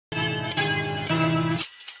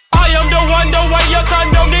underway. Your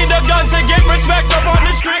son don't need a gun to get respect up on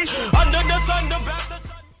the street. Under the sun, the best.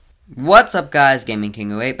 What's up, guys? Gaming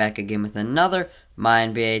King 08 back again with another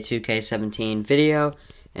MyNB2k17 video.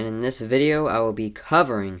 And in this video, I will be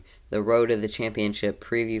covering the Road to the Championship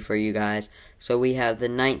preview for you guys. So we have the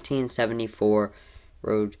 1974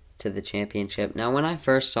 Road to the Championship. Now, when I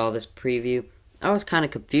first saw this preview, I was kind of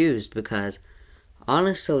confused because,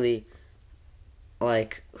 honestly,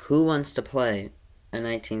 like, who wants to play a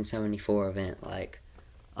 1974 event? Like,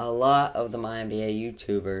 a lot of the MyNBA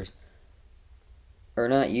YouTubers, or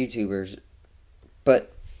not YouTubers,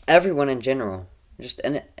 but everyone in general, just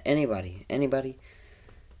anybody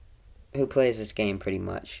who plays this game pretty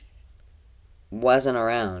much, wasn't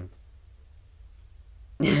around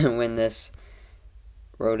when this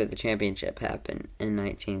Road to the Championship happened in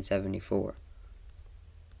 1974.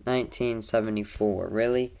 1974,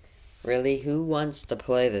 really? Really? Who wants to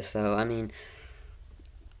play this, though? I mean,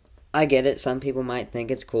 I get it, some people might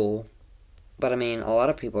think it's cool, but I mean, a lot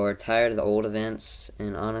of people are tired of the old events,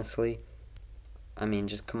 and honestly, I mean,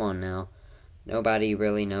 just come on now. Nobody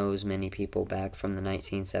really knows many people back from the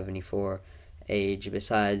 1974 age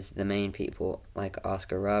besides the main people like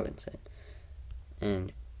Oscar Robinson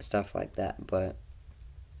and stuff like that. But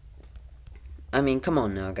I mean, come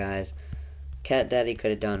on now, guys. Cat Daddy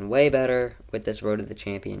could have done way better with this Road to the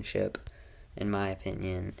Championship, in my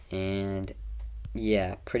opinion. And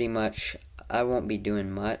yeah, pretty much I won't be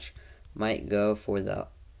doing much. Might go for the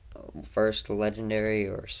first legendary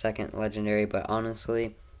or second legendary, but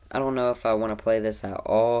honestly, I don't know if I want to play this at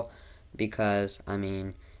all because, I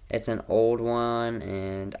mean, it's an old one,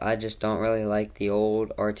 and I just don't really like the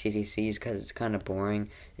old RTDCs because it's kind of boring,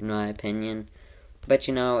 in my opinion. But,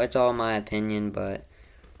 you know, it's all my opinion, but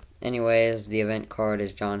anyways, the event card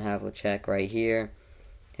is John Havlicek right here.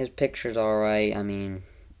 His picture's alright. I mean,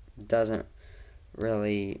 doesn't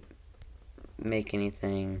really make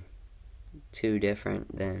anything too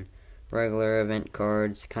different than regular event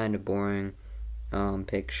cards. Kind of boring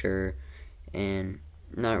picture and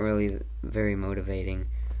not really very motivating,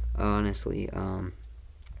 honestly.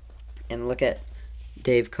 And look at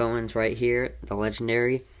Dave Cohen's right here, the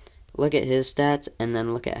legendary. Look at his stats, and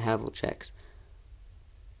then look at Havlicek's.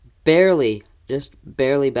 Just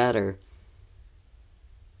barely better.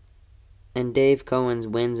 And Dave Cohen's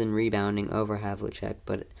wins and rebounding over Havlicek,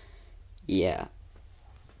 but yeah.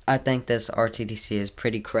 I think this RTDC is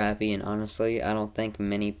pretty crappy, and honestly, I don't think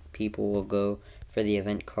many people will go for the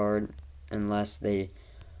event card unless they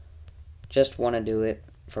just want to do it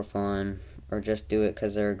for fun or just do it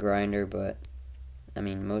because they're a grinder. But I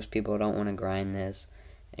mean, most people don't want to grind this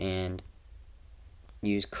and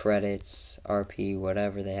use credits, RP,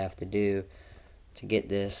 whatever they have to do to get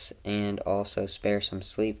this, and also spare some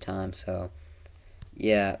sleep time. So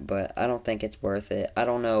yeah, but I don't think it's worth it. I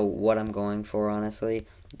don't know what I'm going for, honestly.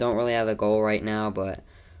 Don't really have a goal right now, but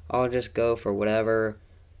I'll just go for whatever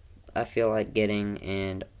I feel like getting,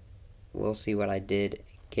 and we'll see what I did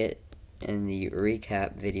get in the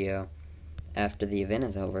recap video after the event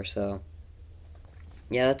is over. So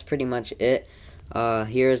yeah, that's pretty much it.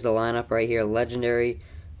 Here's the lineup right here. Legendary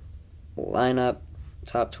lineup,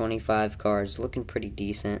 top 25 cards, looking pretty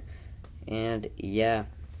decent. And yeah,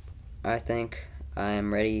 I think I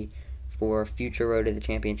am ready for future Road to the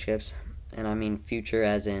Championships. And I mean future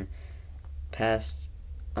as in past,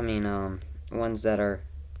 ones that are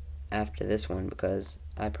after this one, because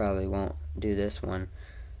I probably won't do this one,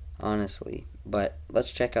 honestly. But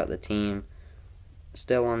let's check out the team.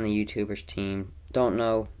 Still on the YouTubers team. Don't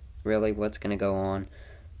know really what's going to go on,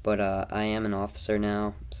 but I am an officer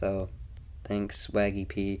now, so thanks Swaggy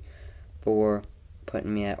P for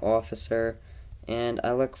putting me at officer, and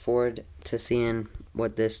I look forward to seeing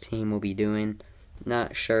what this team will be doing.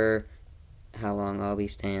 Not sure how long I'll be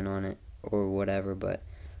staying on it or whatever, but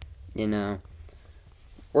you know,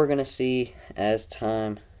 we're gonna see as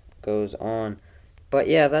time goes on. But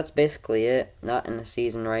yeah, that's basically it. Not in the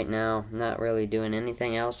season right now, not really doing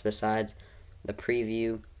anything else besides the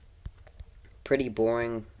preview. Pretty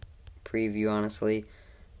boring preview, honestly.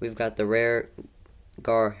 We've got the rare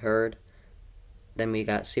Gar Hurd, then we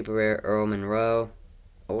got super rare Earl Monroe,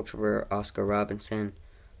 ultra rare Oscar Robinson,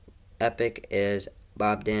 epic is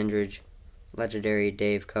Bob Dandridge, legendary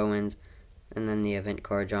Dave Cohen's, and then the event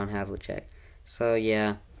card John Havlicek. So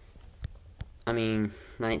yeah, I mean,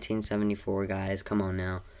 1974, guys, come on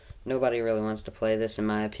now. Nobody really wants to play this, in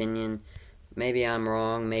my opinion. Maybe I'm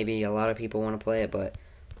wrong, maybe a lot of people want to play it, but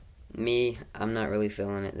me, I'm not really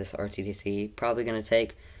feeling it, this RTDC. Probably going to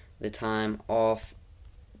take the time off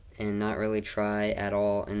and not really try at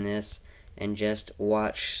all in this, and just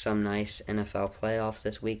watch some nice NFL playoffs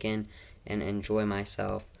this weekend and enjoy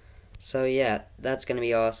myself. So yeah, that's going to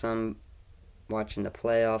be awesome, watching the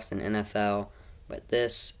playoffs and NFL. But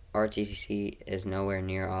this RTCC is nowhere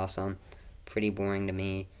near awesome. Pretty boring to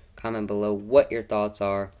me. Comment below what your thoughts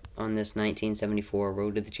are on this 1974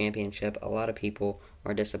 Road to the Championship. A lot of people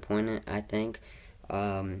are disappointed, I think, but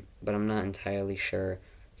I'm not entirely sure.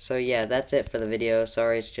 So yeah, that's it for the video.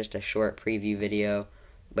 Sorry it's just a short preview video,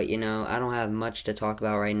 but you know, I don't have much to talk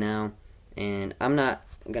about right now, and I'm not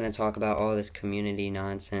going to talk about all this community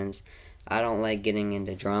nonsense. I don't like getting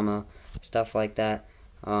into drama, stuff like that.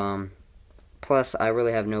 Plus, I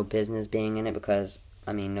really have no business being in it because,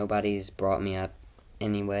 I mean, nobody's brought me up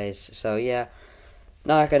anyways. So yeah,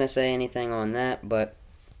 not going to say anything on that, but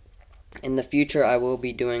in the future I will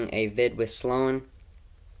be doing a vid with Sloan,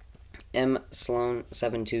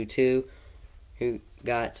 MSloan722, who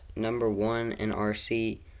got #1 in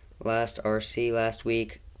RC last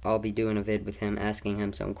week. I'll be doing a vid with him, asking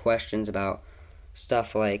him some questions about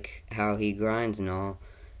stuff like how he grinds and all.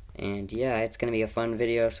 And yeah, it's going to be a fun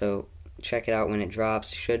video, so check it out when it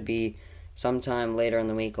drops. Should be sometime later in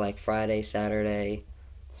the week, like Friday, Saturday,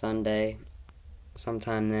 Sunday.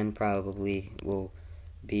 Sometime then probably will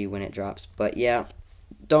be when it drops. But yeah,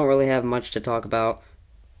 don't really have much to talk about.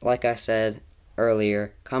 Like I said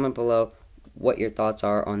earlier, comment below what your thoughts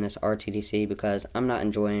are on this RTDC, because I'm not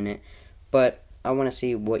enjoying it. But I want to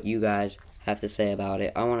see what you guys have to say about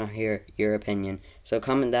it. I want to hear your opinion. So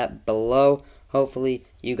comment that below. Hopefully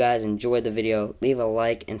you guys enjoyed the video. Leave a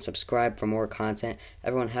like and subscribe for more content.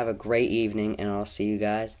 Everyone have a great evening, and I'll see you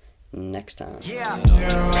guys next time. Yeah,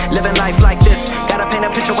 living life like this. Gotta paint a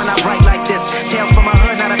picture when I write like this. Tales from my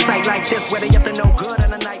hood, not a sight like this. Where they up to no good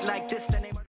on a night like this.